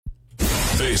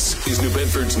This is New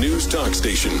Bedford's news talk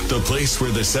station, the place where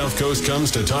the South Coast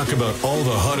comes to talk about all the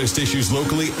hottest issues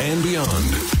locally and beyond.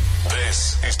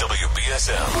 This is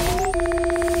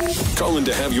WBSM. Call in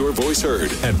to have your voice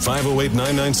heard at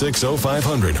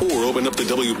 508-996-0500 or open up the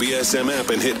WBSM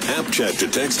app and hit App Chat to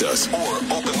text us or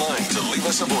open line to leave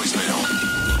us a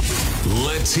voicemail.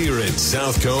 Let's hear it,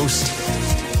 South Coast.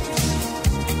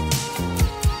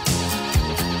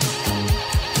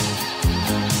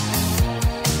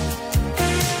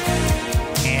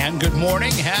 Good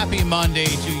morning. Happy Monday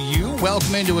to you.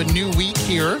 Welcome into a new week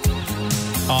here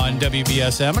on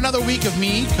WBSM. Another week of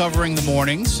me covering the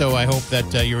mornings, so I hope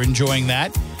that you're enjoying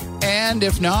that. And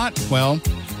if not, well,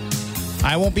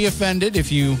 I won't be offended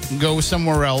if you go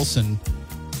somewhere else and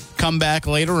come back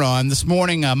later on. This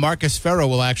morning, Marcus Farrow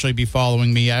will actually be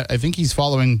following me. I think he's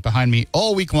following behind me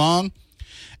all week long.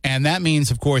 And that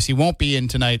means, of course, he won't be in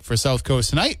tonight for South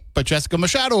Coast Tonight, but Jessica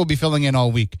Machado will be filling in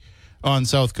all week on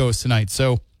South Coast Tonight.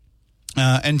 So,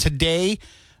 and today,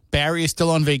 Barry is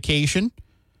still on vacation.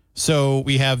 So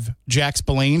we have Jack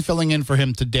Spillane filling in for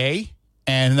him today.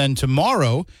 And then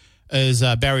tomorrow is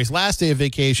Barry's last day of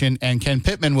vacation, and Ken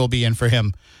Pittman will be in for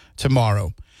him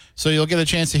tomorrow. So you'll get a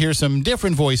chance to hear some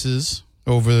different voices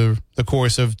over the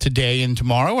course of today and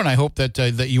tomorrow, and I hope that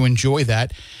that you enjoy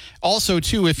that. Also,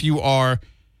 too, if you are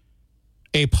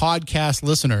a podcast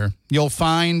listener, you'll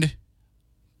find,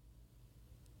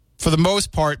 for the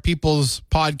most part, people's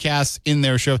podcasts in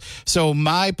their show. So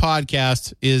my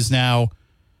podcast is now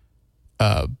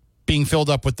being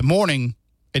filled up with the morning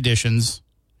editions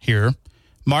here.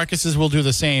 Marcus's will do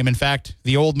the same. In fact,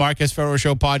 the old Marcus Farrow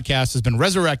Show podcast has been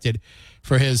resurrected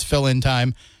for his fill-in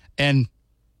time. And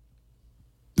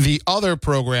the other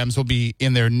programs will be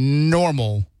in their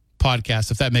normal podcast,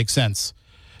 if that makes sense.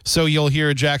 So you'll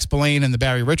hear Jack Spillane and the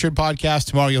Barry Richard podcast.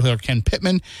 Tomorrow you'll hear Ken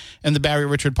Pittman and the Barry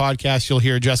Richard podcast. You'll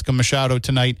hear Jessica Machado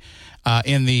tonight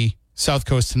in the South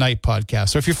Coast Tonight podcast.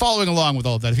 So if you're following along with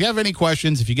all of that, if you have any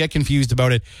questions, if you get confused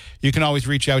about it, you can always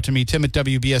reach out to me,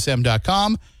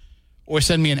 tim@wbsm.com, or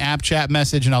send me an app chat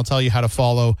message, and I'll tell you how to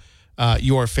follow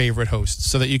your favorite hosts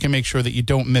so that you can make sure that you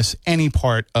don't miss any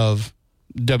part of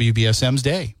WBSM's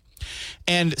day.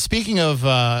 And speaking of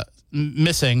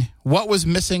missing, what was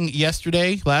missing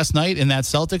last night in that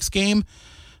Celtics game?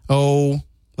 Oh,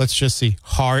 let's just see.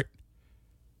 Heart,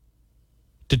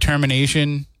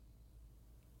 determination,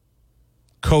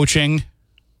 coaching,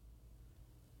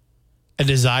 a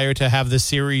desire to have the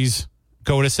series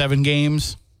go to 7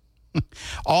 games.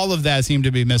 All of that seemed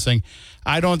to be missing.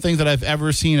 I don't think that I've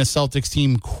ever seen a Celtics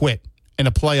team quit in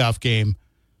a playoff game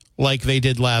like they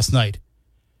did last night.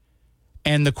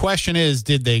 And the question is,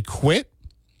 did they quit?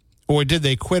 Or did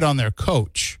they quit on their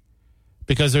coach?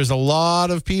 Because there's a lot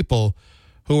of people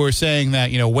who are saying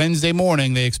that, Wednesday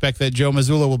morning they expect that Joe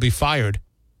Mazzulla will be fired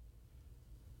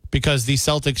because the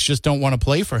Celtics just don't want to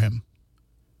play for him.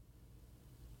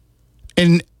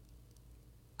 And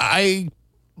I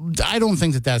don't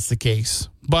think that that's the case.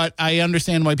 But I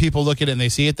understand why people look at it and they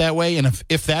see it that way. And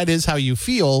if that is how you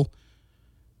feel,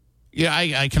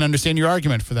 I can understand your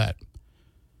argument for that.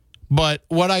 But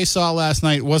what I saw last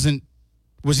night was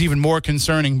even more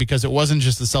concerning because it wasn't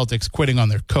just the Celtics quitting on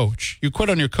their coach. You quit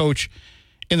on your coach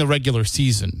in the regular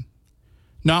season,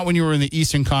 not when you were in the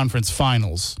Eastern Conference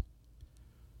Finals.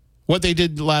 What they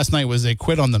did last night was they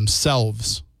quit on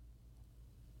themselves.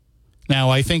 Now,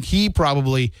 I think he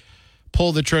probably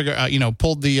pulled the trigger,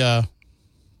 pulled the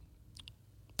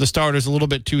starters a little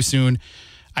bit too soon.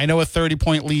 I know a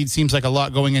 30-point lead seems like a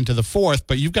lot going into the fourth,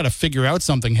 but you've got to figure out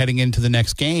something heading into the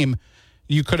next game.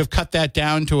 You could have cut that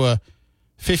down to a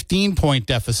 15-point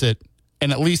deficit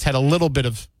and at least had a little bit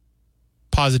of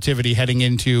positivity heading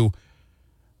into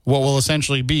what will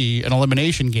essentially be an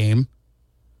elimination game,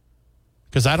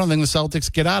 because I don't think the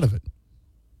Celtics get out of it.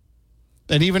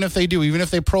 And even if they do, even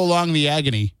if they prolong the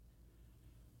agony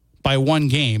by 1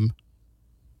 game,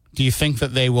 do you think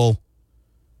that they will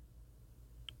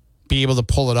be able to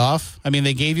pull it off? I mean,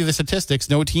 they gave you the statistics.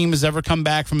 No team has ever come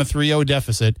back from a 3-0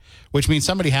 deficit, which means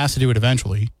somebody has to do it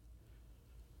eventually.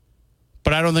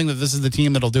 But I don't think that this is the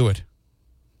team that'll do it.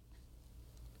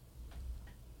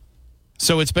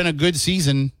 So it's been a good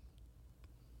season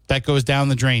that goes down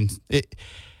the drain.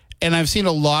 And I've seen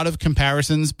a lot of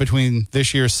comparisons between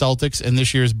this year's Celtics and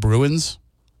this year's Bruins.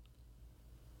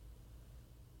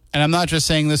 And I'm not just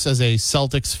saying this as a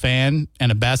Celtics fan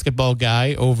and a basketball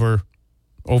guy over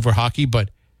hockey, but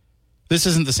this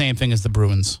isn't the same thing as the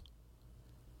Bruins.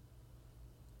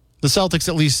 The Celtics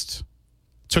at least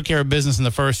took care of business in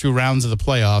the first 2 rounds of the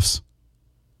playoffs.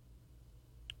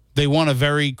 They won a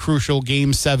very crucial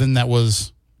Game 7 that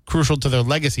was crucial to their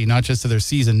legacy, not just to their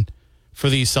season, for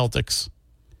these Celtics.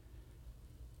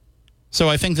 So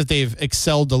I think that they've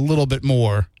excelled a little bit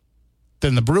more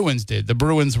than the Bruins did. The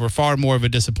Bruins were far more of a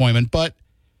disappointment, but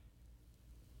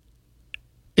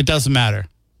it doesn't matter.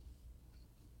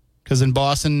 Because in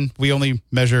Boston, we only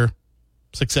measure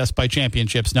success by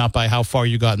championships, not by how far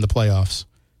you got in the playoffs.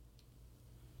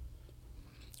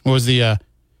 What was the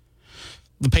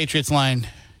Patriots line?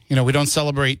 You know, we don't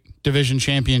celebrate division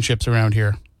championships around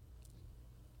here.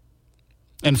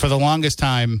 And for the longest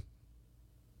time,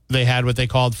 they had what they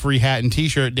called free hat and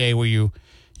T-shirt day, where you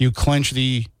clinch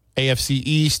the AFC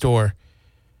East, or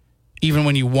even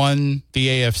when you won the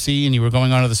AFC and you were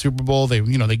going on to the Super Bowl, they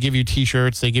give you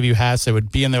T-shirts, they give you hats. They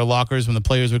would be in their lockers when the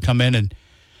players would come in, and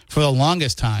for the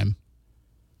longest time,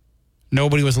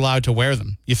 nobody was allowed to wear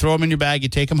them. You throw them in your bag, you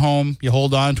take them home, you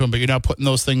hold on to them, but you're not putting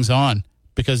those things on,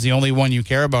 because the only one you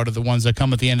care about are the ones that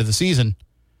come at the end of the season.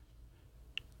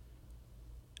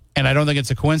 And I don't think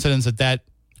it's a coincidence that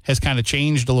has kind of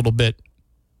changed a little bit,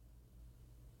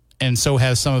 and so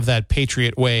has some of that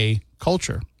Patriot way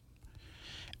culture.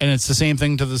 And it's the same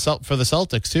thing for the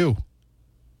Celtics too.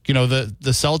 You know, the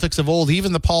Celtics of old,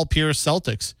 even the Paul Pierce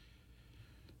Celtics,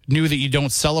 knew that you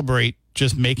don't celebrate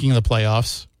just making the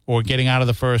playoffs or getting out of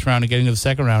the first round and getting to the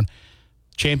second round.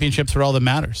 Championships are all that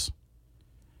matters.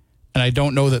 And I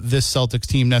don't know that this Celtics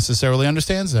team necessarily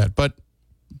understands that. But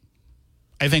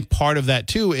I think part of that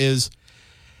too is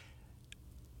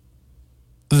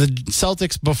the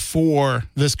Celtics before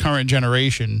this current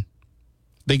generation,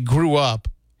 they grew up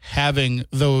having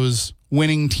those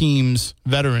winning teams,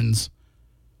 veterans,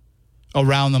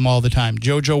 around them all the time.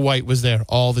 JoJo White was there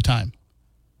all the time.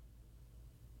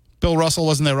 Bill Russell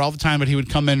wasn't there all the time, but he would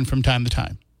come in from time to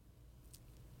time.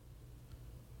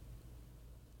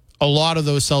 A lot of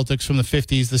those Celtics from the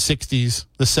 50s, the 60s,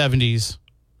 the 70s,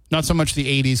 not so much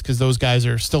the 80s, because those guys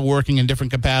are still working in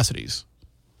different capacities.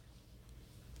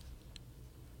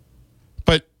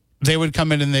 But they would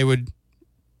come in and they would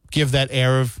give that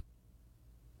air of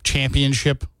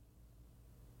championship,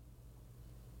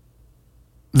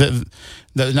 that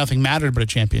nothing mattered but a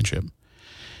championship.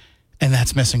 And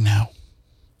that's missing now.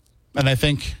 And I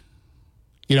think,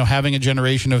 having a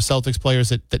generation of Celtics players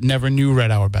that never knew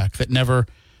Red Auerbach, that never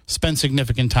spent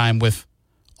significant time with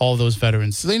all those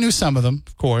veterans. So they knew some of them,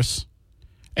 of course.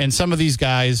 And some of these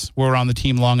guys were on the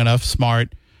team long enough,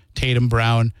 Smart, Tatum,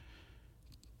 Brown,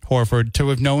 Horford, to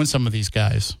have known some of these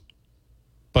guys.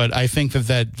 But I think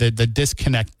that the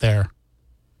disconnect there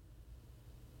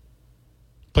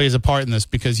plays a part in this,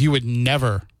 because you would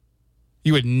never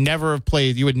have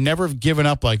played, you would never have given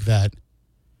up like that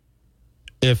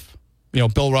if,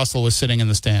 Bill Russell was sitting in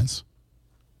the stands.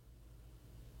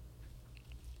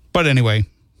 But anyway,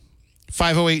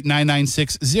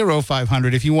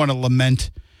 508-996-0500, if you want to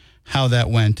lament how that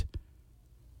went,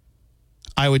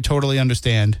 I would totally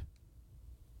understand.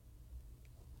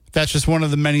 That's just one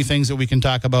of the many things that we can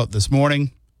talk about this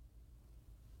morning.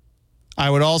 I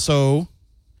would also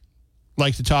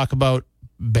like to talk about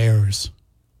bears.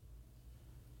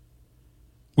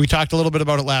 We talked a little bit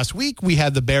about it last week. We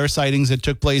had the bear sightings that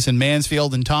took place in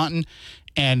Mansfield and Taunton,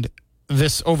 and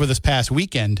over this past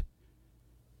weekend,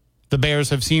 the bears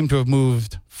have seemed to have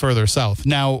moved further south.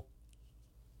 Now,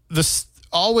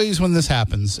 always when this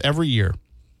happens, every year,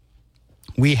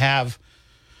 we have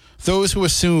those who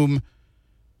assume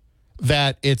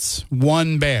that it's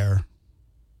one bear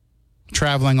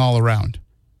traveling all around.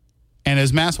 And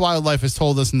as Mass Wildlife has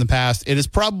told us in the past, it is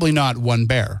probably not one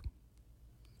bear.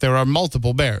 There are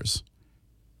multiple bears.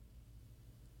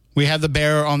 We had the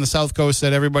bear on the South Coast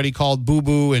that everybody called Boo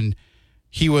Boo, and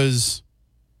he was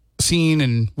seen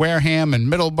in Wareham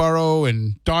and Middleborough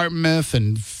and Dartmouth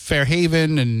and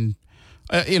Fairhaven and,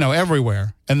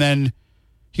 everywhere. And then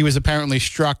he was apparently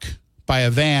struck by a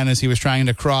van as he was trying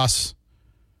to cross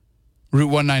Route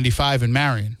 195 in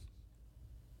Marion.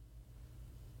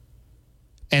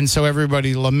 And so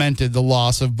everybody lamented the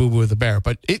loss of Boo Boo the bear.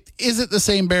 But is it the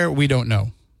same bear? We don't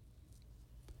know.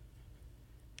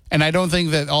 And I don't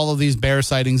think that all of these bear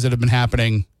sightings that have been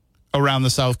happening around the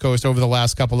South Coast over the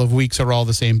last couple of weeks are all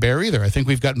the same bear either. I think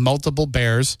we've got multiple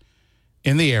bears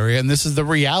in the area, and this is the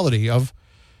reality of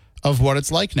what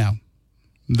it's like now.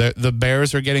 The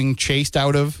bears are getting chased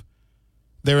out of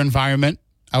their environment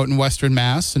out in Western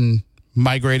Mass and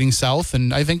migrating south,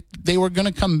 and I think they were going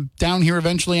to come down here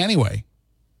eventually anyway.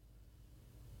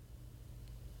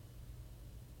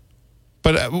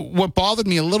 But what bothered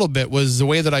me a little bit was the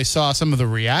way that I saw some of the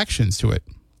reactions to it.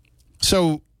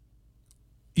 So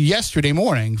yesterday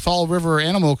morning, Fall River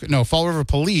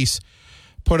Police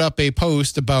put up a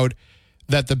post about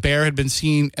that a bear had been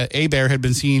seen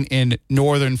in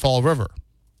northern Fall River,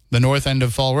 the north end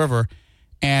of Fall River,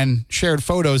 and shared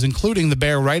photos, including the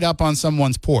bear right up on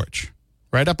someone's porch.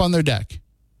 right up on their deck.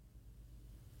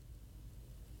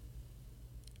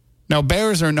 Now,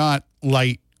 bears are not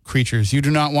light creatures. You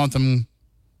do not want them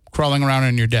crawling around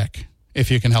on your deck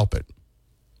if you can help it.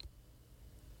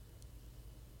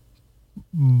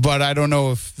 But I don't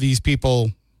know if these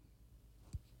people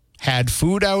had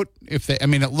food out.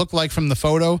 It looked like from the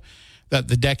photo that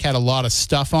the deck had a lot of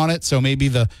stuff on it. So maybe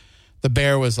the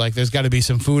bear was like, there's got to be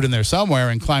some food in there somewhere,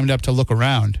 and climbed up to look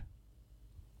around.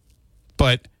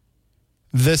 But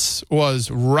this was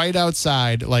right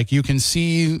outside. Like, you can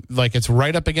see, like, it's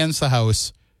right up against the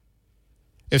house.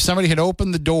 If somebody had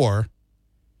opened the door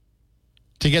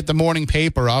to get the morning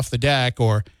paper off the deck,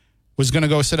 or was going to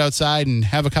go sit outside and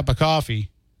have a cup of coffee,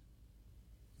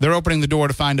 they're opening the door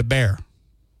to find a bear.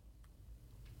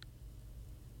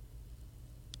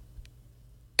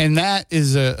 And that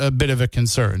is a bit of a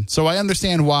concern. So I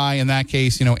understand why, in that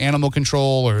case, animal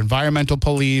control or environmental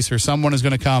police or someone is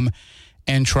going to come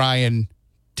and try and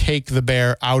take the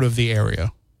bear out of the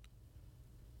area.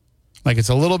 Like, it's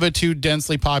a little bit too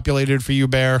densely populated for you,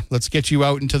 bear. Let's get you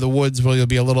out into the woods where you'll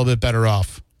be a little bit better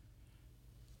off.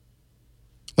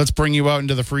 Let's bring you out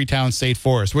into the Freetown State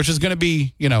Forest, which is going to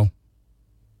be,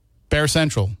 Bear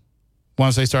Central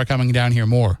once they start coming down here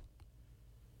more.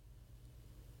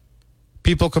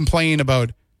 People complain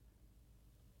about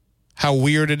how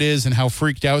weird it is and how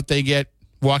freaked out they get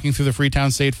walking through the Freetown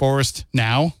State Forest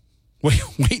now. Wait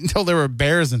until there are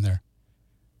bears in there.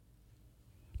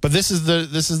 But this is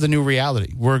the new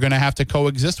reality. We're going to have to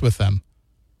coexist with them.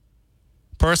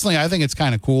 Personally, I think it's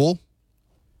kind of cool.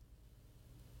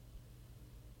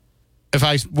 If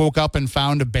I woke up and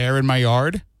found a bear in my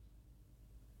yard,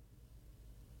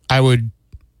 I would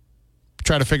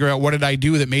try to figure out, what did I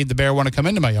do that made the bear want to come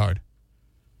into my yard?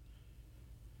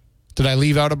 Did I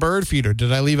leave out a bird feeder?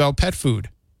 Did I leave out pet food?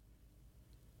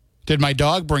 Did my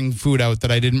dog bring food out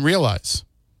that I didn't realize?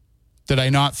 Did I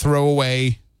not throw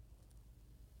away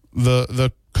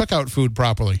the cookout food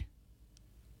properly?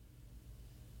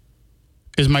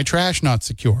 Is my trash not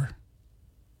secure?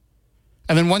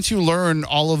 And then once you learn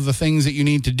all of the things that you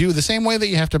need to do, the same way that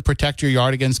you have to protect your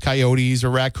yard against coyotes or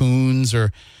raccoons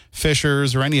or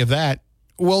fishers or any of that,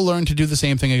 we'll learn to do the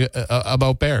same thing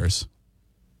about bears.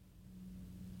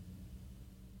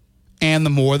 And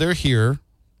the more they're here,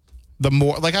 the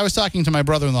more, like, I was talking to my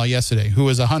brother-in-law yesterday, who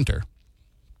is a hunter.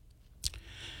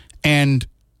 And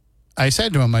I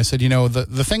said to him, I said,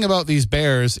 the thing about these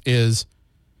bears is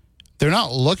they're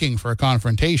not looking for a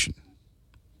confrontation.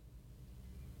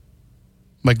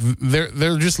 Like,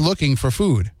 they're just looking for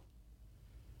food.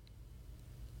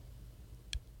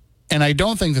 And I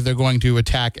don't think that they're going to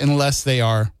attack unless they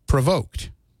are provoked.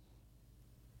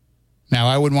 Now,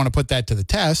 I wouldn't want to put that to the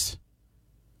test.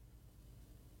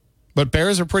 But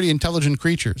bears are pretty intelligent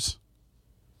creatures.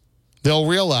 They'll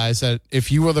realize that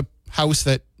if you are the house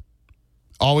that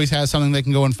always has something they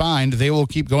can go and find, they will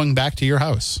keep going back to your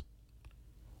house.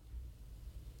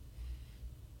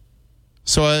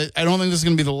 So I don't think this is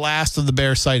going to be the last of the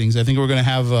bear sightings. I think we're going to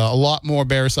have a lot more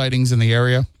bear sightings in the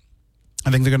area. I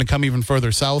think they're going to come even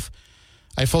further south.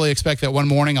 I fully expect that one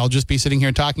morning I'll just be sitting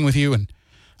here talking with you, and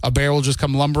a bear will just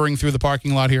come lumbering through the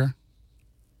parking lot here.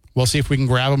 We'll see if we can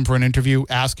grab him for an interview,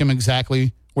 ask him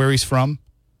exactly where he's from,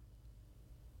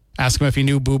 ask him if he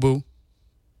knew Boo Boo,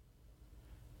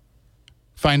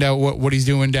 find out what he's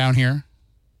doing down here,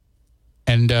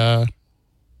 and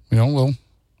we'll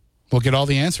get all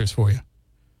the answers for you.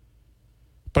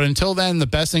 But until then, the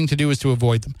best thing to do is to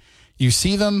avoid them. You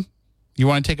see them, you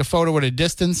want to take a photo at a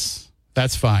distance,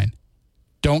 that's fine.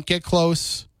 Don't get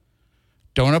close.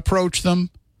 Don't approach them.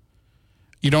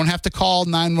 You don't have to call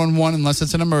 911 unless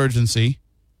it's an emergency.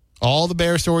 All the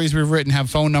bear stories we've written have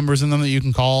phone numbers in them that you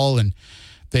can call, and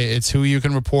it's who you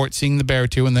can report seeing the bear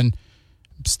to, and then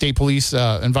state police,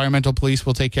 environmental police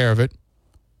will take care of it.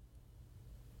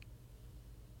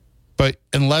 But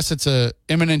unless it's a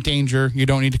imminent danger, you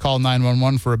don't need to call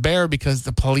 911 for a bear, because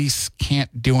the police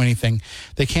can't do anything.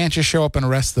 They can't just show up and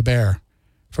arrest the bear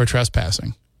for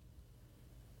trespassing.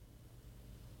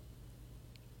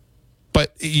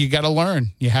 But you got to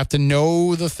learn. You have to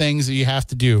know the things that you have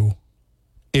to do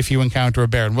if you encounter a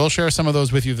bear. And we'll share some of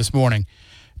those with you this morning,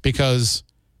 because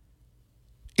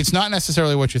it's not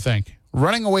necessarily what you think.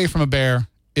 Running away from a bear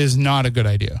is not a good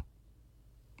idea.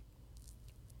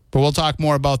 But we'll talk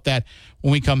more about that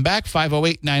when we come back.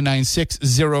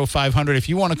 508-996-0500. If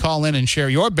you want to call in and share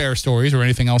your bear stories or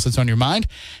anything else that's on your mind,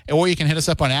 or you can hit us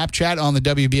up on App Chat on the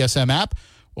WBSM app.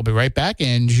 We'll be right back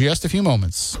in just a few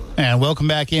moments. And welcome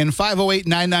back in,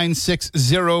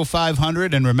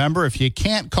 508-996-0500. And remember, if you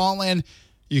can't call in,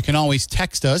 You can always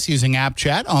text us using App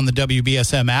Chat on the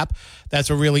WBSM app. That's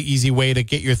a really easy way to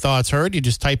get your thoughts heard. You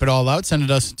just type it all out,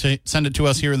 send it to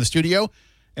us here in the studio,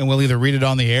 and we'll either read it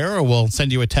on the air or we'll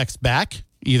send you a text back,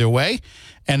 either way.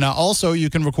 And also, you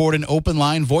can record an open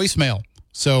line voicemail.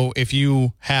 So if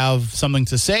you have something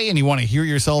to say and you want to hear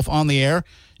yourself on the air,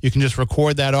 you can just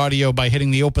record that audio by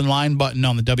hitting the open line button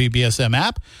on the WBSM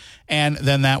app, and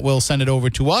then that will send it over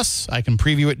to us. I can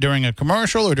preview it during a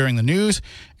commercial or during the news,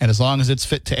 and as long as it's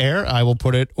fit to air, I will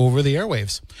put it over the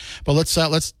airwaves. But let's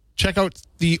check out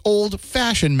the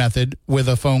old-fashioned method with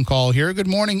a phone call here. Good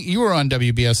morning. You are on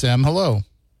WBSM. Hello.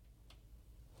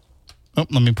 Oh,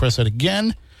 let me press it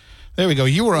again. There we go.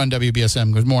 You were on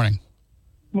WBSM. Good morning.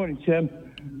 Good morning, Tim.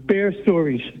 Bear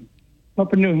stories.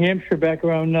 Up in New Hampshire back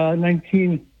around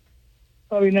 92,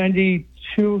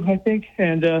 I think.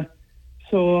 And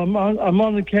so I'm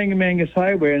on the Kangamangas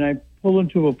Highway, and I pull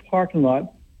into a parking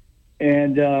lot.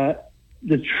 And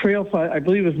the trail, I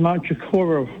believe it was Mount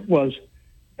Chikora, was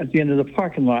at the end of the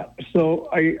parking lot. So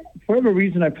for whatever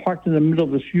reason, I parked in the middle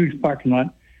of this huge parking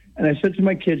lot. And I said to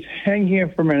my kids, hang here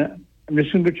for a minute. I'm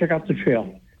just going to go check out the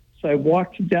trail. So I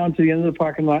walked down to the end of the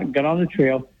parking lot, got on the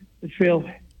trail. The trail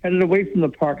headed away from the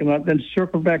parking lot, then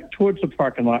circled back towards the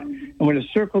parking lot. And when it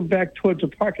circled back towards the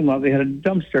parking lot, they had a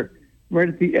dumpster right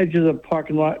at the edge of the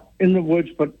parking lot, in the woods,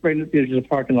 but right at the edge of the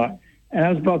parking lot. And I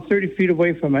was about 30 feet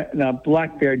away from it, and a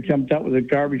black bear jumped out with a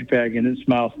garbage bag in its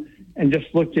mouth and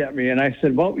just looked at me. And I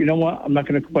said, well, you know what? I'm not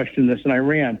going to question this. And I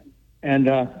ran. And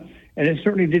it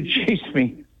certainly did chase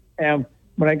me. And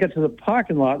when I got to the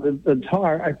parking lot, the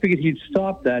tar, I figured he'd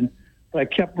stop then. But I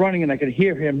kept running, and I could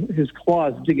hear his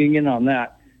claws digging in on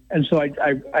that. And so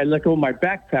I let go of my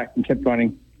backpack and kept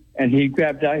running. And he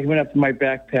went after my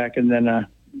backpack and then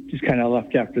just kind of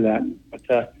left after that. But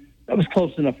that was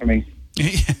close enough for me.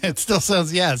 It still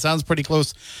sounds, it sounds pretty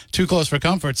close, too close for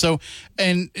comfort. So,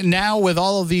 and now with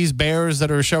all of these bears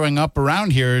that are showing up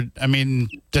around here, I mean,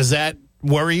 does that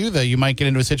worry you that you might get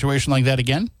into a situation like that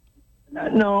again?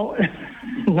 No,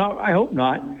 I hope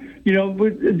not. You know,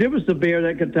 there was the bear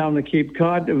that got down to Cape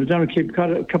Cod. It was down to Cape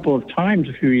Cod a couple of times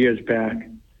a few years back.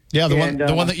 Yeah, the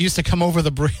one that used to come over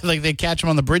the bridge, like they catch him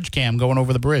on the bridge cam going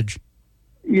over the bridge.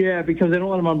 Yeah, because they don't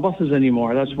let them on buses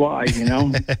anymore. That's why, you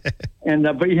know.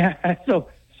 But yeah,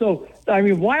 so I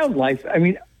mean, wildlife. I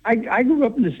mean, I grew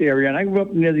up in this area, and I grew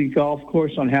up near the golf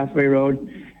course on Hathaway Road,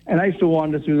 and I used to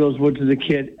wander through those woods as a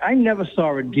kid. I never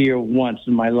saw a deer once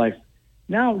in my life.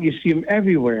 Now you see them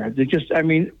everywhere. They're just, I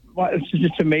mean, it's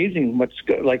just amazing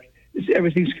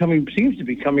everything's seems to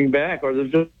be coming back, or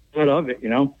there's just a lot of it, you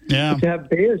know. Yeah. But to have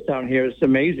bears down here, it's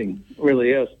amazing. It really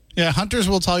is. Yeah, hunters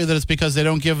will tell you that it's because they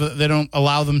don't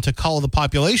allow them to cull the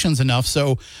populations enough.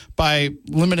 So by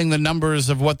limiting the numbers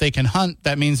of what they can hunt,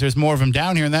 that means there's more of them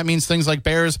down here, and that means things like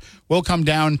bears will come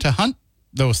down to hunt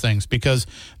those things because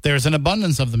there's an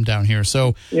abundance of them down here.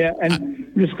 So yeah, and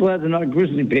I'm just glad they're not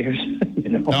grizzly bears. You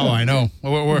know? Oh, I know.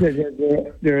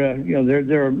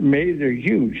 They're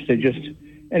huge. They just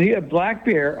a black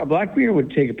bear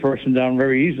would take a person down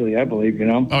very easily, I believe. You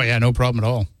know. Oh yeah, no problem at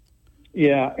all.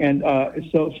 Yeah, and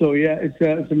so yeah,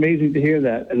 it's amazing to hear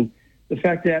that, and the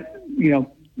fact that you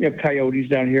have coyotes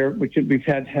down here, which we've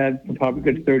had for probably a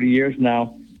good 30 years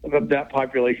now. That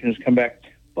population has come back.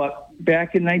 But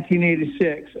back in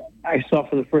 1986, I saw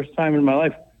for the first time in my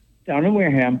life down in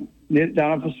Wareham,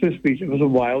 down off of Swiss Beach, it was a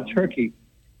wild turkey.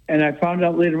 And I found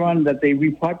out later on that they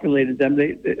repopulated them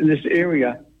in this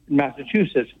area in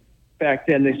Massachusetts. Back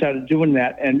then, they started doing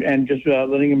that and just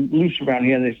letting them loose around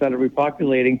here, and they started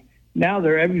repopulating. Now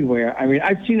they're everywhere. I mean,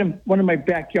 I've seen them one in my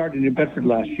backyard in New Bedford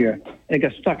last year, and it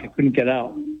got stuck. I couldn't get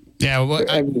out. Yeah, well,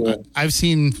 I've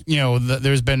seen,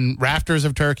 there's been rafters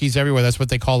of turkeys everywhere. That's what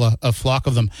they call a flock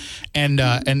of them. And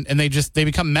they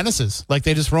become menaces. Like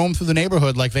they just roam through the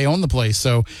neighborhood like they own the place.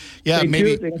 So, yeah, they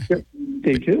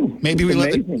do. Maybe we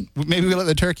let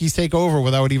the turkeys take over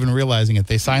without even realizing it.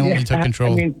 They silently took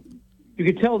control. I mean, you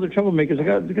could tell they're troublemakers.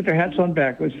 They got their hats on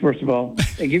backwards, first of all.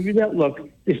 They give you that look.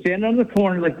 They stand on the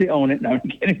corner like they own it. No, I'm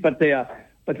kidding. But they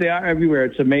are everywhere.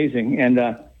 It's amazing. And,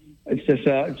 it's just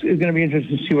it's going to be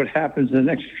interesting to see what happens in the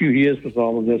next few years with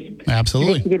all of this.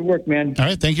 Absolutely. Good work, man. All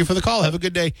right. Thank you for the call. Have a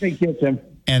good day. Thank you, Tim.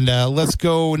 And let's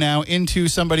go now into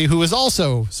somebody who is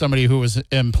also somebody who was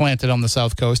implanted on the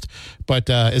South Coast, but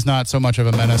is not so much of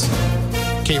a menace.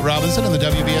 Kate Robinson in the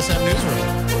WBSM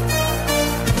Newsroom.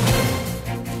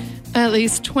 At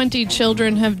least 20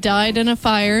 children have died in a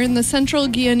fire in the central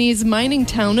Guyanese mining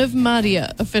town of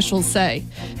Madia, officials say.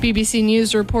 BBC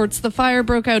News reports the fire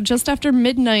broke out just after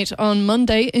midnight on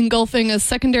Monday, engulfing a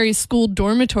secondary school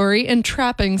dormitory and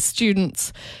trapping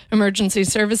students. Emergency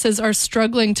services are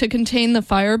struggling to contain the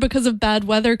fire because of bad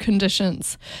weather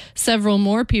conditions. Several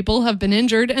more people have been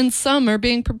injured, and some are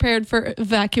being prepared for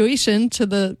evacuation to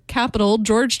the capital,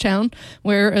 Georgetown,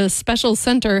 where a special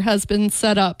center has been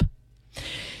set up.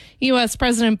 U.S.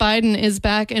 President Biden is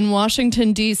back in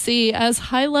Washington, D.C. as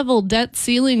high-level debt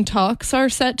ceiling talks are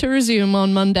set to resume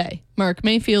on Monday. Mark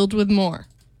Mayfield with more.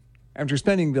 After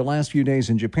spending the last few days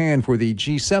in Japan for the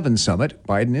G7 summit,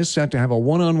 Biden is set to have a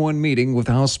one-on-one meeting with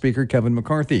House Speaker Kevin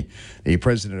McCarthy. The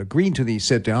president agreed to the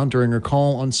sit-down during a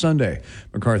call on Sunday.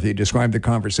 McCarthy described the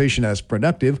conversation as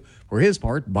productive. For his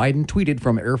part, Biden tweeted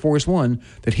from Air Force One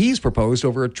that he's proposed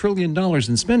over $1 trillion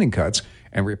in spending cuts,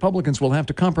 and Republicans will have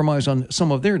to compromise on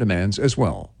some of their demands as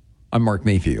well. I'm Mark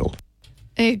Mayfield.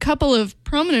 A couple of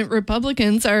prominent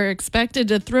Republicans are expected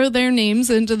to throw their names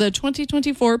into the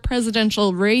 2024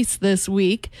 presidential race this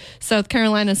week. South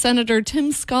Carolina Senator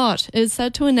Tim Scott is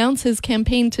set to announce his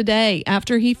campaign today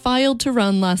after he filed to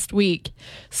run last week.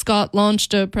 Scott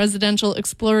launched a presidential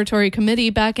exploratory committee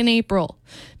back in April.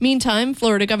 Meantime,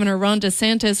 Florida Governor Ron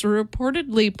DeSantis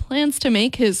reportedly plans to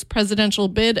make his presidential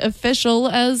bid official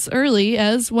as early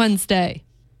as Wednesday.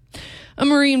 A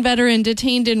Marine veteran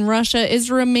detained in Russia is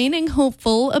remaining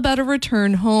hopeful about a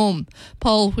return home.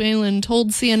 Paul Whelan told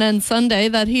CNN Sunday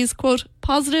that he's, quote,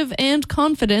 positive and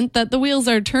confident that the wheels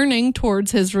are turning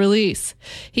towards his release.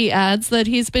 He adds that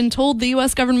he's been told the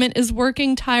U.S. government is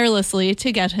working tirelessly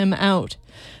to get him out.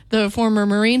 The former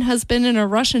Marine has been in a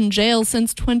Russian jail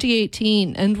since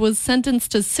 2018 and was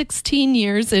sentenced to 16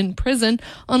 years in prison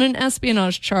on an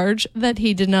espionage charge that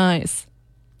he denies.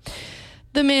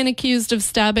 The man accused of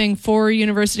stabbing 4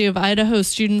 University of Idaho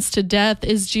students to death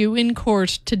is due in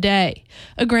court today.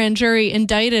 A grand jury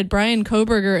indicted Brian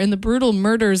Koberger in the brutal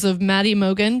murders of Maddie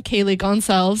Mogan, Kaylee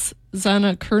Gonsalves,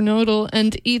 Zana Kernodle,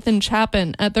 and Ethan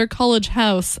Chapin at their college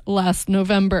house last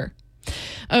November.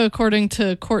 According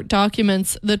to court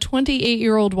documents, the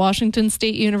 28-year-old Washington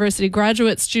State University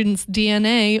graduate student's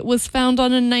DNA was found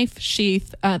on a knife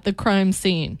sheath at the crime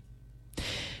scene.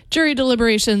 Jury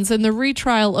deliberations in the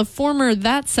retrial of former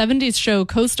That 70s Show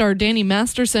co-star Danny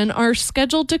Masterson are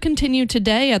scheduled to continue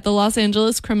today at the Los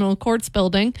Angeles Criminal Courts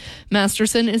building.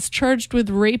 Masterson is charged with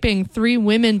raping 3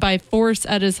 women by force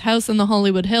at his house in the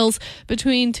Hollywood Hills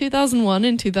between 2001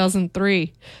 and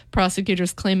 2003.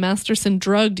 Prosecutors claim Masterson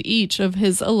drugged each of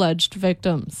his alleged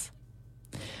victims.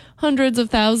 Hundreds of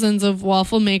thousands of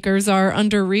waffle makers are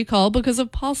under recall because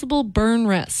of possible burn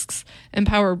risks.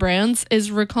 Empower Brands is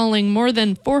recalling more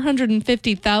than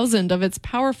 450,000 of its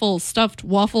powerful stuffed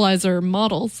waffleizer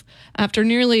models after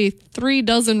nearly 3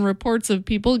 dozen reports of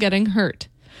people getting hurt.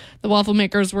 The waffle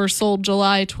makers were sold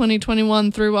July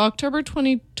 2021 through October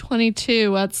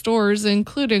 2022 at stores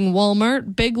including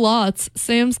Walmart, Big Lots,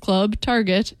 Sam's Club,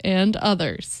 Target, and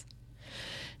others.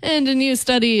 And a new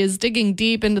study is digging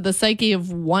deep into the psyche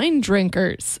of wine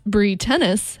drinkers. Bree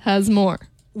Tennis has more.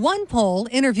 One poll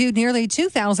interviewed nearly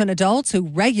 2,000 adults who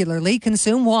regularly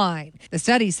consume wine. The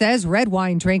study says red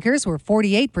wine drinkers were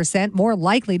 48% more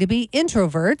likely to be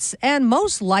introverts and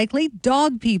most likely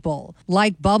dog people.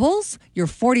 Like bubbles, you're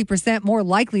 40% more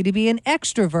likely to be an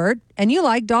extrovert, and you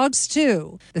like dogs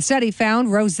too. The study found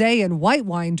rosé and white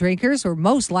wine drinkers were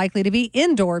most likely to be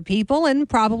indoor people and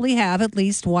probably have at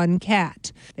least one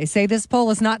cat. They say this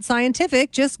poll is not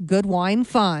scientific, just good wine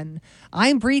fun.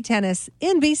 I'm Bree Tennis,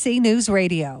 NBC News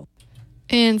Radio.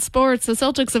 In sports, the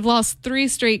Celtics have lost 3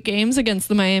 straight games against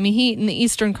the Miami Heat in the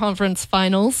Eastern Conference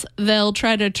Finals. They'll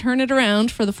try to turn it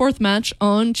around for the 4th match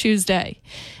on Tuesday.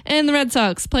 And the Red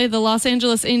Sox play the Los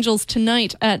Angeles Angels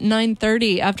tonight at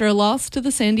 9:30 after a loss to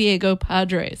the San Diego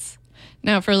Padres.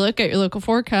 Now for a look at your local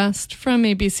forecast from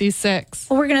ABC6.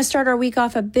 Well, we're going to start our week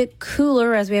off a bit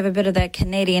cooler as we have a bit of that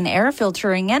Canadian air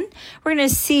filtering in. We're going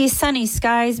to see sunny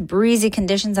skies, breezy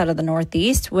conditions out of the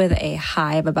northeast with a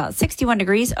high of about 61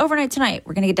 degrees. Overnight tonight,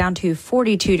 we're going to get down to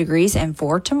 42 degrees, and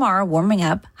for tomorrow, warming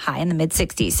up high in the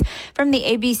mid-60s. From the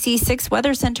ABC6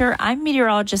 Weather Center, I'm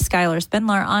meteorologist Skylar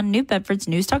Spindler on New Bedford's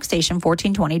News Talk Station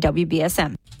 1420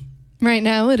 WBSM. Right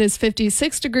now, it is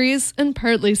 56 degrees and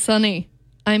partly sunny.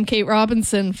 I'm Kate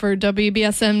Robinson for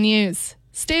WBSM News.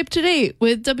 Stay up to date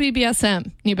with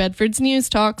WBSM, New Bedford's News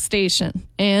Talk Station,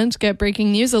 and get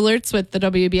breaking news alerts with the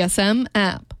WBSM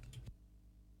app.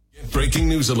 Get breaking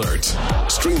news alerts.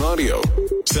 Stream audio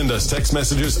Send us text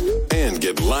messages and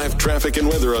get live traffic and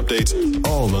weather updates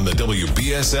all on the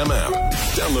WBSM app.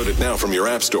 Download it now from your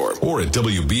app store or at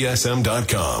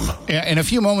WBSM.com. In a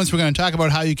few moments, we're going to talk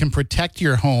about how you can protect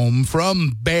your home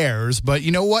from bears. But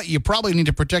you know what? You probably need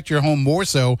to protect your home more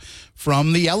so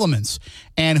from the elements.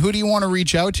 And who do you want to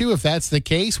reach out to if that's the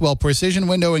case? Well, Precision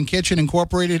Window and Kitchen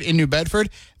Incorporated in New Bedford,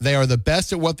 they are the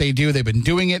best at what they do. They've been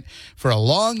doing it for a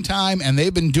long time, and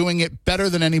they've been doing it better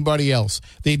than anybody else.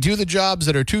 They do the jobs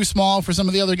that are too small for some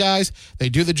of the other guys. They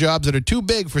do the jobs that are too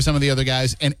big for some of the other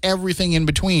guys, and everything in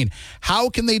between. How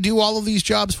can they do all of these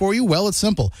jobs for you? Well, it's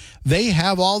simple. They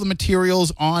have all the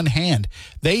materials on hand.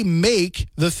 They make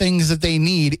the things that they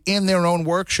need in their own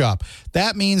workshop.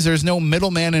 That means there's no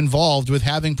middleman involved with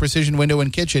having Precision Window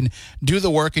and Kitchen do the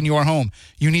work in your home.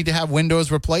 You need to have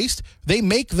windows replaced? They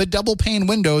make the double pane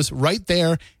windows right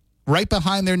there, right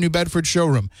behind their New Bedford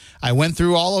showroom. I went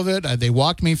through all of it. They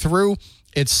walked me through.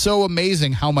 It's so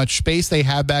amazing how much space they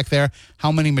have back there,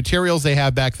 how many materials they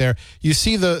have back there. You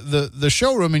see the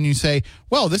showroom and you say,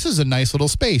 well, this is a nice little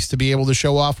space to be able to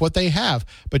show off what they have.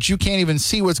 But you can't even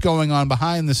see what's going on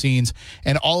behind the scenes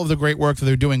and all of the great work that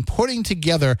they're doing, putting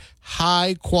together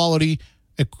high quality,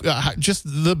 just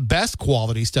the best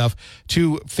quality stuff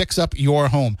to fix up your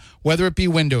home, whether it be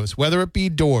windows, whether it be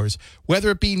doors, whether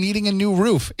it be needing a new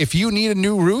roof. If you need a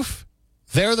new roof,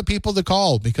 they're the people to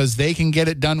call because they can get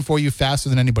it done for you faster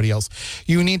than anybody else.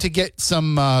 You need to get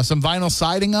some vinyl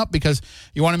siding up because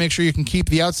you want to make sure you can keep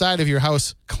the outside of your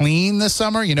house clean this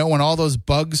summer. You know, when all those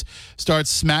bugs start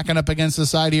smacking up against the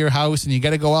side of your house and you got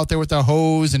to go out there with a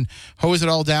hose and hose it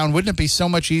all down. Wouldn't it be so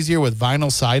much easier with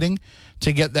vinyl siding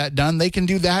to get that done? They can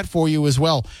do that for you as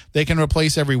well. They can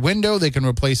replace every window. They can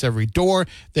replace every door.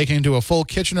 They can do a full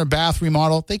kitchen or bath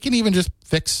remodel. They can even just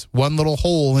fix one little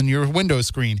hole in your window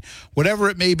screen. Whatever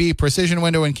it may be, Precision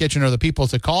Window and Kitchen are the people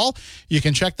to call. You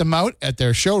can check them out at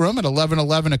their showroom at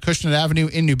 1111 Acushnet Avenue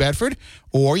in New Bedford,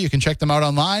 or you can check them out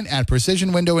online at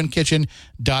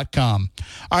precisionwindowandkitchen.com.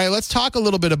 All right, let's talk a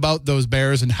little bit about those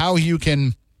bears and how you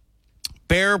can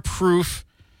bear-proof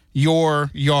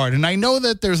your yard. And I know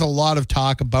that there's a lot of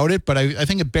talk about it, but I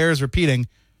think it bears repeating.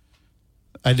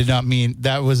 I did not mean,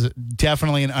 that was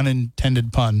definitely an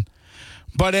unintended pun.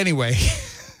 But anyway,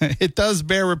 it does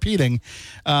bear repeating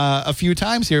a few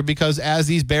times here because as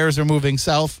these bears are moving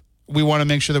south, we want to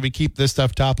make sure that we keep this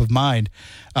stuff top of mind.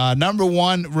 Number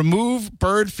one, remove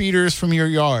bird feeders from your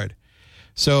yard.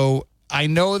 So I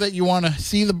know that you want to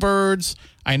see the birds.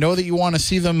 I know that you want to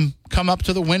see them come up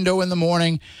to the window in the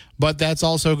morning, but that's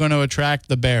also going to attract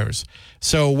the bears.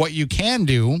 So what you can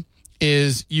do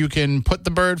is you can put the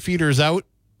bird feeders out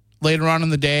later on in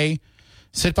the day,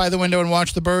 sit by the window and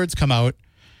watch the birds come out,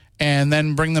 and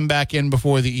then bring them back in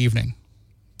before the evening.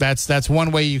 That's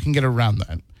one way you can get around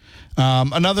that.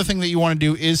 Another thing that you want to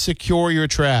do is secure your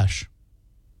trash.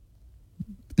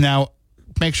 Now,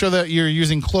 make sure that you're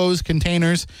using closed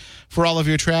containers for all of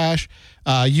your trash.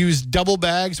 Use double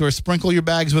bags or sprinkle your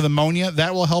bags with ammonia.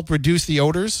 That will help reduce the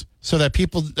odors so that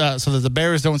the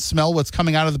bears don't smell what's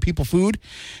coming out of the people food.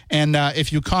 And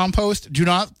if you compost, do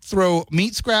not throw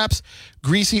meat scraps,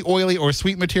 greasy, oily, or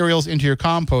sweet materials into your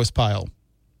compost pile.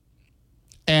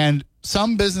 And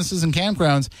some businesses and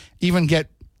campgrounds even get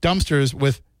dumpsters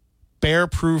with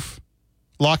bear-proof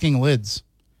locking lids.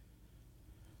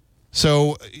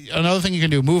 So another thing you can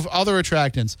do, move other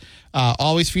attractants.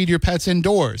 Always feed your pets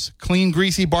indoors. Clean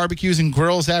greasy barbecues and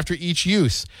grills after each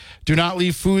use. Do not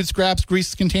leave food scraps,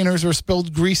 grease containers, or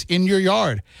spilled grease in your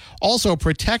yard. Also,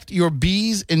 protect your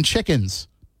bees and chickens.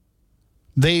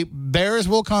 Bears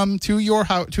will come to your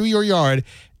yard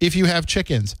if you have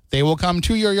chickens. They will come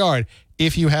to your yard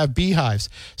if you have beehives.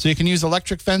 So you can use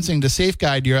electric fencing to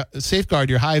safeguard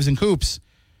your hives and coops.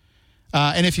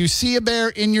 And if you see a bear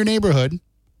in your neighborhood,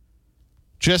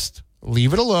 just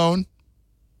leave it alone.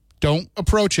 Don't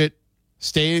approach it.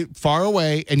 Stay far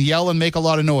away and yell and make a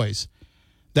lot of noise.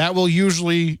 That will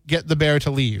usually get the bear to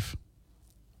leave.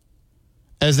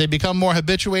 As they become more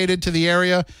habituated to the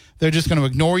area, they're just going to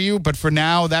ignore you. But for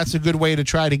now, that's a good way to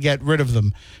try to get rid of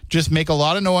them. Just make a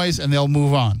lot of noise and they'll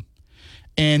move on.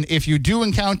 And if you do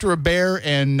encounter a bear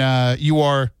and you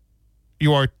are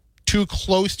too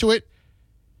close to it,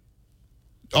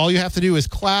 all you have to do is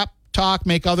clap, talk,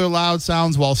 make other loud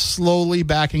sounds while slowly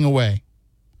backing away.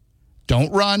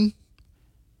 Don't run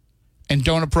and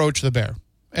don't approach the bear.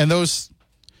 And those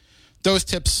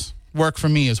tips work for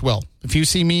me as well. If you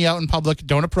see me out in public,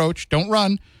 don't approach, don't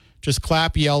run, just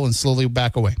clap, yell, and slowly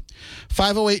back away.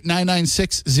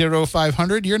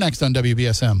 508-996-0500. You're next on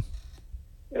WBSM.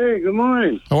 Hey, good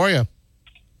morning. How are you?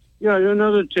 Yeah,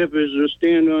 another tip is to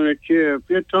stand on a chair. If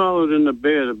you're taller than the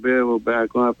bear will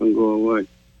back off and go away.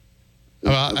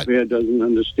 A bear doesn't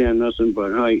understand nothing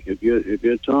but height. If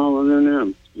you're taller than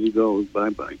him, he goes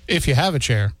bye-bye. If you have a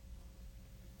chair.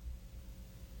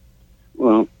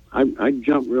 Well, I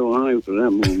jump real high for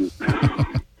that moment.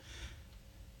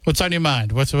 What's on your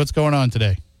mind? What's going on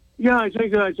today? Yeah, I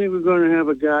think we're going to have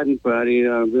a garden party.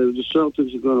 The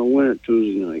Celtics are going to win it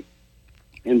Tuesday night,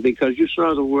 and because you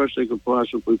saw the worst they could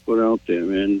possibly put out there,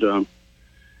 and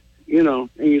and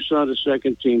you saw the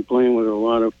second team playing with a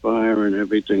lot of fire and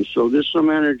everything. So there's some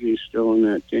energy still in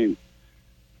that team.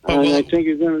 I think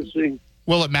you're going to see.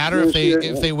 Will it matter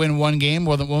if they win one game?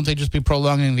 Won't they just be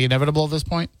prolonging the inevitable at this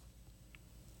point?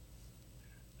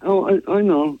 Oh, I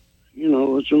know.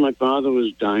 It's when my father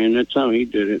was dying. That's how he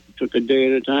did it. It took a day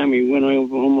at a time. He went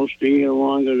over almost a year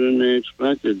longer than they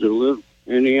expected to live,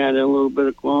 and he had a little bit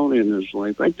of quality in his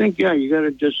life. I think, you got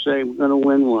to just say, we're going to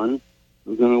win one.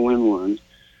 We're going to win one.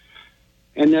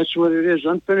 And that's what it is.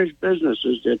 Unfinished business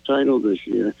is their title this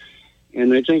year.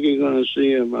 And I think you're going to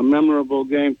see a memorable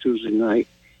game Tuesday night,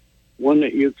 one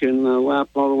that you can lap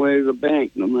all the way to the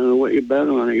bank. No matter what you bet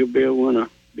on it, you'll be a winner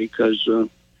because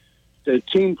the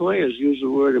team players use the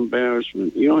word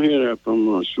embarrassment. You don't hear that from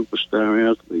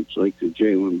superstar athletes like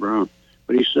Jaylen Brown,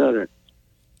 but he said it.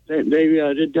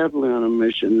 They're definitely on a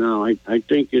mission now. I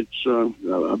think it's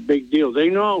a big deal. They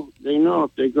know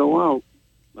if they go out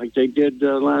like they did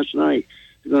last night,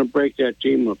 they're going to break that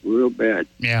team up real bad.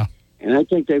 Yeah. And I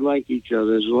think they like each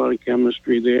other. There's a lot of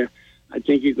chemistry there. I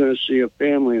think you're going to see a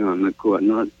family on the court,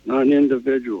 not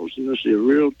individuals. You're going to see a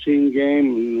real team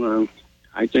game, and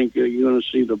I think you're going to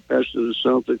see the best of the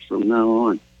Celtics from now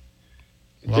on.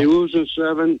 If they lose in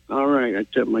 7, all right, I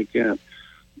tip my cap.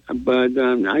 But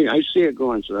I see it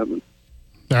going 7.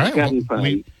 All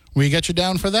right. We got you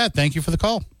down for that. Thank you for the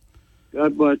call.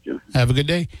 God bless you. Have a good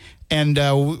day. And,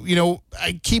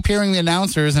 I keep hearing the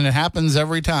announcers, and it happens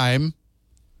every time.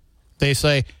 They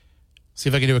say, see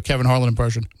if I can do a Kevin Harlan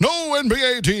impression. No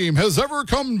NBA team has ever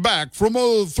come back from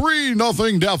a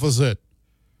 3-0 deficit.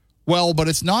 Well, but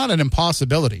it's not an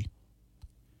impossibility.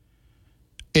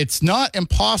 It's not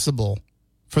impossible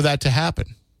for that to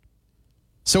happen.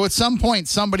 So at some point,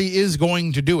 somebody is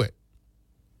going to do it.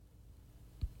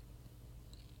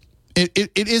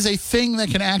 It is a thing that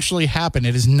can actually happen.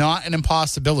 It is not an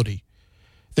impossibility.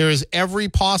 There is every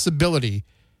possibility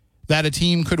that a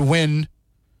team could win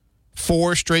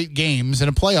 4 straight games in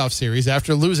a playoff series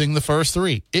after losing the first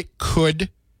 3. It could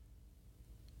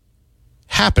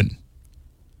happen.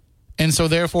 And so,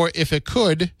 therefore, if it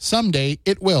could, someday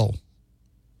it will.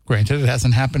 Granted, it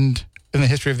hasn't happened in the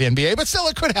history of the NBA, but still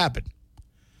it could happen.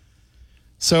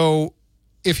 So,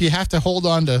 if you have to hold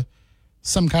on to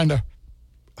some kind of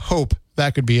hope,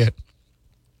 that could be it.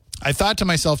 I thought to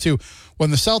myself, too,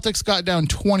 when the Celtics got down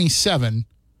 27,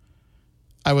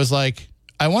 I was like,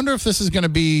 I wonder if this is going to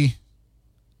be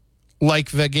like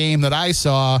the game that I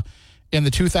saw in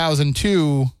the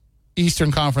 2002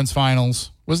 Eastern Conference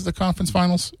Finals. Was it the Conference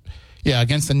Finals? Yeah,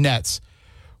 against the Nets,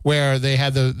 where they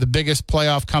had the biggest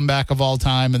playoff comeback of all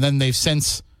time, and then they've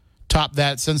since topped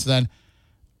that since then.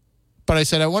 But I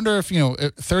said, I wonder if,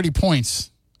 30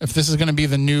 points, if this is going to be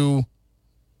the new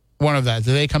one of that.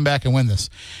 Do they come back and win this?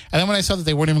 And then when I saw that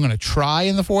they weren't even going to try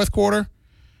in the fourth quarter,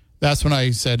 that's when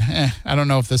I said, I don't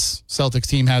know if this Celtics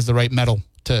team has the right mettle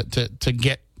to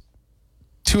get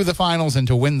to the finals and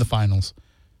to win the finals.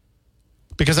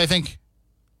 Because I think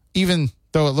even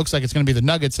though it looks like it's going to be the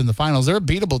Nuggets in the finals, they're a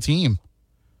beatable team.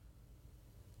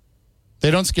 They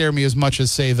don't scare me as much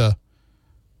as, say, the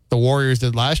Warriors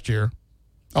did last year.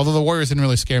 Although the Warriors didn't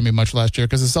really scare me much last year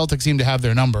because the Celtics seem to have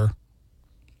their number.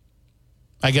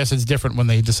 I guess it's different when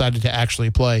they decided to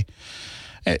actually play.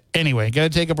 Anyway, got to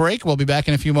take a break. We'll be back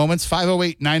in a few moments.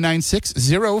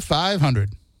 508-996-0500.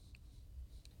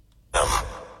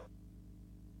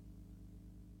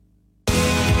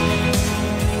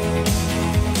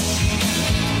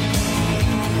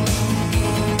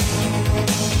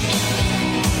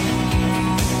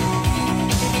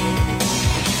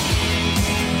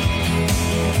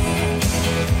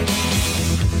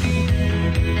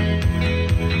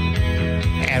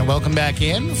 Welcome back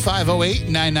in,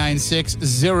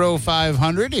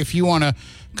 508-996-0500. If you want to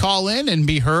call in and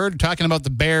be heard, talking about the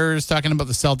Bears, talking about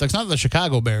the Celtics, not the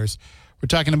Chicago Bears. We're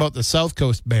talking about the South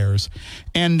Coast Bears.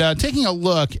 And taking a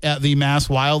look at the Mass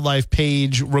Wildlife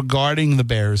page regarding the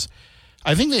Bears,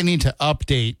 I think they need to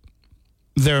update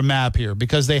their map here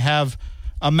because they have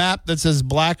a map that says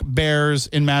black bears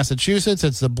in Massachusetts.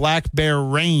 It's the Black Bear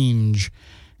Range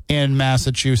in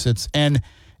Massachusetts. And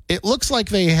it looks like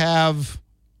they have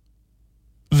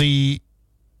the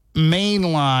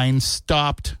main line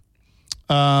stopped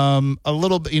a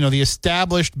little bit, the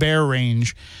established bear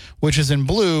range, which is in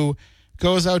blue,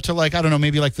 goes out to like, I don't know,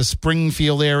 maybe like the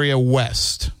Springfield area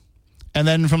west. And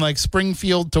then from like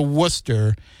Springfield to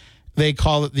Worcester, they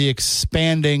call it the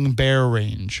expanding bear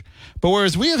range. But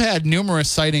whereas we have had numerous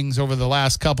sightings over the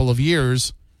last couple of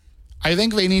years, I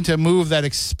think they need to move that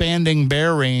expanding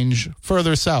bear range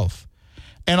further south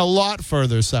and a lot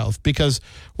further south, because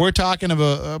we're talking of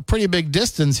a pretty big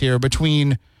distance here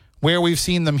between where we've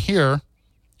seen them here,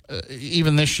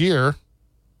 even this year.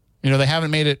 You know, they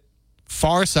haven't made it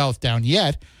far south down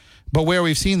yet, but where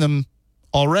we've seen them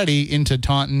already into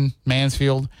Taunton,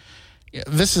 Mansfield,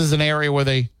 this is an area where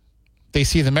they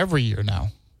see them every year now.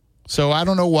 So I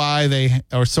don't know why they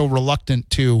are so reluctant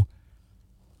to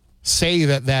say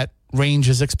that that range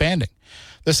is expanding.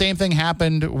 The same thing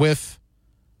happened with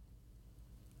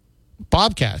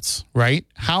bobcats, right?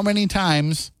 How many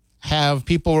times have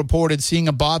people reported seeing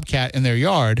a bobcat in their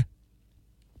yard,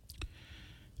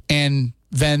 and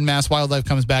then Mass Wildlife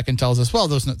comes back and tells us, well,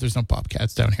 there's no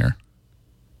bobcats down here.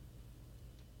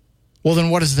 Well, then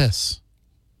what is this?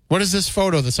 What is this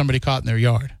photo that somebody caught in their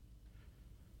yard?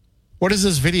 What is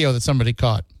this video that somebody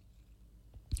caught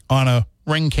on a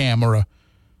ring cam or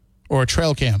a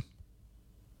trail cam?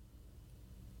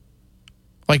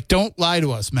 Like, don't lie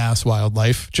to us, Mass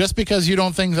Wildlife. Just because you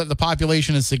don't think that the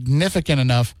population is significant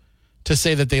enough to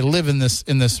say that they live in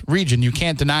this region, you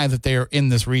can't deny that they are in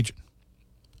this region.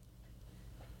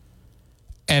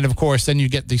 And of course, then you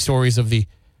get the stories of the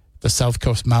South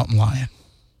Coast mountain lion.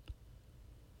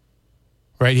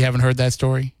 Right? You haven't heard that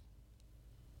story?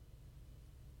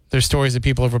 There's stories that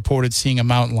people have reported seeing a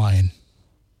mountain lion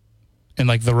in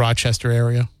like the Rochester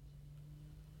area.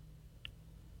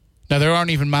 Now, there aren't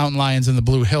even mountain lions in the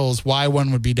Blue Hills. Why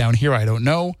one would be down here, I don't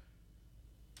know.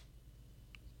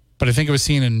 But I think it was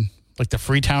seen in like the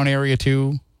Freetown area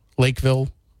too, Lakeville.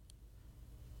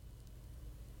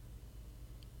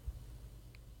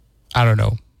 I don't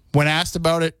know. When asked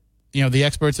about it, you know, the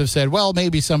experts have said, well,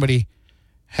 maybe somebody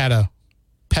had a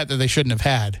pet that they shouldn't have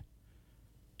had,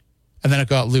 and then it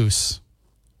got loose.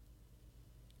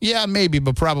 Yeah, maybe,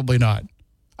 but probably not.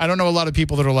 I don't know a lot of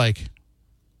people that are like,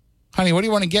 honey, what do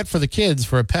you want to get for the kids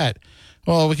for a pet?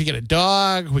 Well, we could get a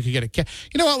dog. We could get a cat.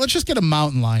 You know what? Let's just get a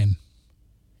mountain lion.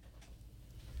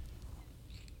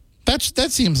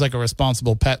 That seems like a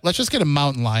responsible pet. Let's just get a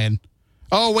mountain lion.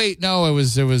 Oh, wait, no, it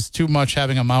was too much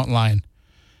having a mountain lion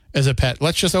as a pet.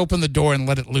 Let's just open the door and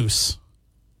let it loose.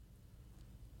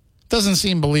 Doesn't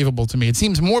seem believable to me. It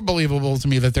seems more believable to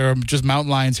me that there are just mountain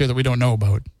lions here that we don't know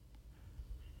about.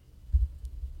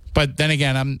 But then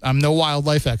again, I'm no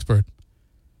wildlife expert.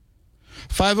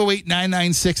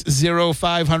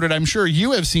 508-996-0500. I'm sure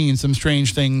you have seen some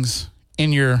strange things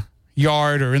in your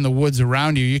yard or in the woods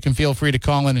around you. You can feel free to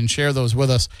call in and share those with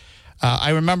us. I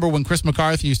remember when Chris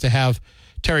McCarthy used to have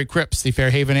Terry Cripps, the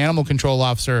Fairhaven Animal Control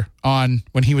Officer, on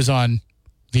when he was on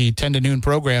the 10 to noon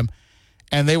program,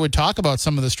 and they would talk about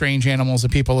some of the strange animals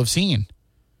that people have seen.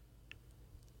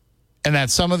 And that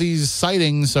some of these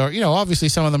sightings are, you know, obviously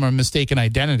some of them are mistaken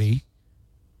identity,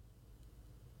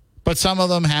 but some of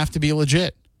them have to be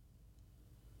legit.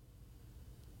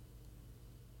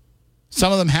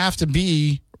 Some of them have to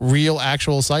be real,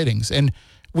 actual sightings. And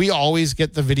we always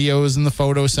get the videos and the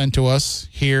photos sent to us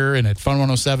here and at Fun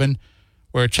 107,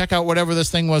 where check out whatever this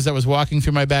thing was that was walking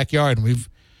through my backyard. And we've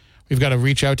got to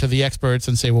reach out to the experts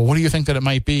and say, well, what do you think that it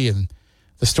might be? And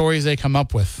the stories they come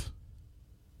up with.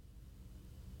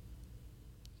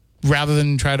 Rather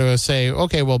than try to say,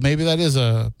 okay, well, maybe that is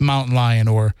a mountain lion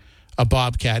or a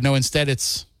bobcat. No, instead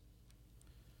it's,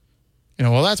 you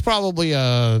know, well, that's probably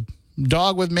a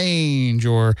dog with mange,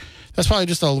 or that's probably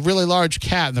just a really large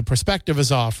cat and the perspective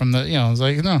is off from the, you know, it's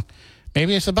like, no,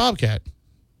 maybe it's a bobcat.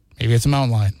 Maybe it's a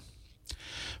mountain lion.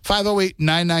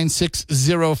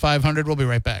 508-996-0500. We'll be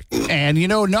right back. And, you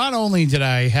know, not only did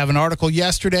I have an article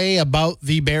yesterday about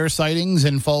the bear sightings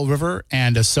in Fall River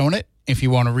and Assonet, if you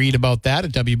want to read about that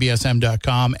at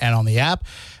WBSM.com and on the app,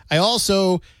 I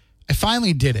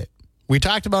finally did it. We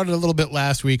talked about it a little bit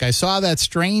last week. I saw that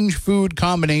strange food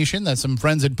combination that some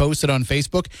friends had posted on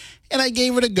Facebook, and I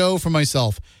gave it a go for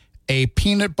myself. A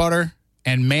peanut butter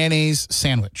and mayonnaise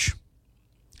sandwich.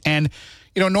 And,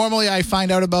 you know, normally I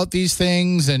find out about these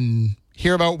things and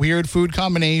hear about weird food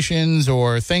combinations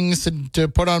or things to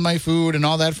put on my food and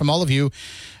all that from all of you.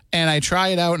 And I try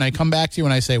it out and I come back to you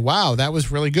and I say, wow, that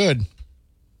was really good.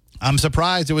 I'm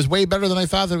surprised. It was way better than I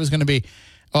thought that it was going to be.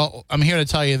 Well, I'm here to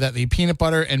tell you that the peanut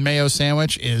butter and mayo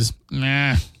sandwich is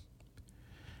meh.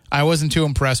 I wasn't too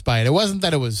impressed by it. It wasn't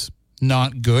that it was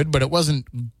not good, but it wasn't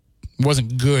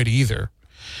good either.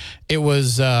 It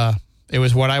was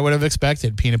what I would have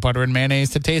expected peanut butter and mayonnaise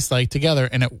to taste like together,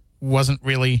 and it wasn't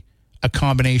really a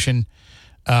combination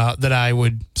that I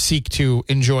would seek to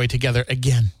enjoy together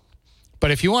again.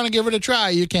 But if you want to give it a try,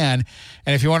 you can.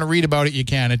 And if you want to read about it, you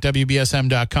can at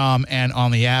WBSM.com and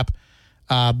on the app.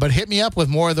 But hit me up with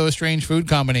more of those strange food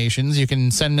combinations. You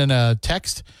can send in a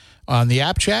text on the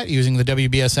app chat using the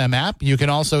WBSM app. You can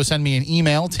also send me an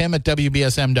email,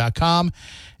 tim@WBSM.com,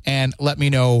 and let me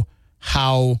know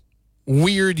how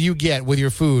weird you get with your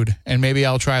food. And maybe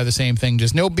I'll try the same thing.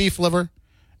 Just no beef liver,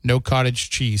 no cottage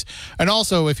cheese. And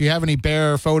also, if you have any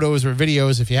bear photos or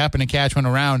videos, if you happen to catch one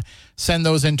around, send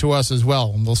those in to us as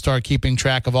well. And we'll start keeping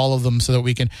track of all of them so that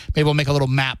we can, maybe we'll make a little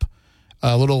map,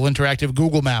 a little interactive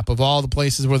Google map of all the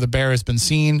places where the bear has been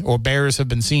seen or bears have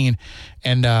been seen.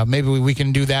 And maybe we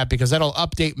can do that because that'll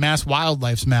update Mass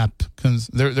Wildlife's map because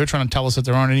they're trying to tell us that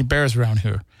there aren't any bears around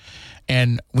here.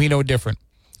 And we know different,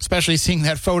 especially seeing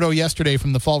that photo yesterday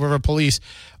from the Fall River Police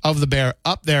of the bear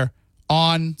up there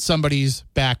on somebody's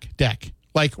back deck,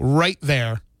 like right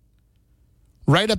there, right up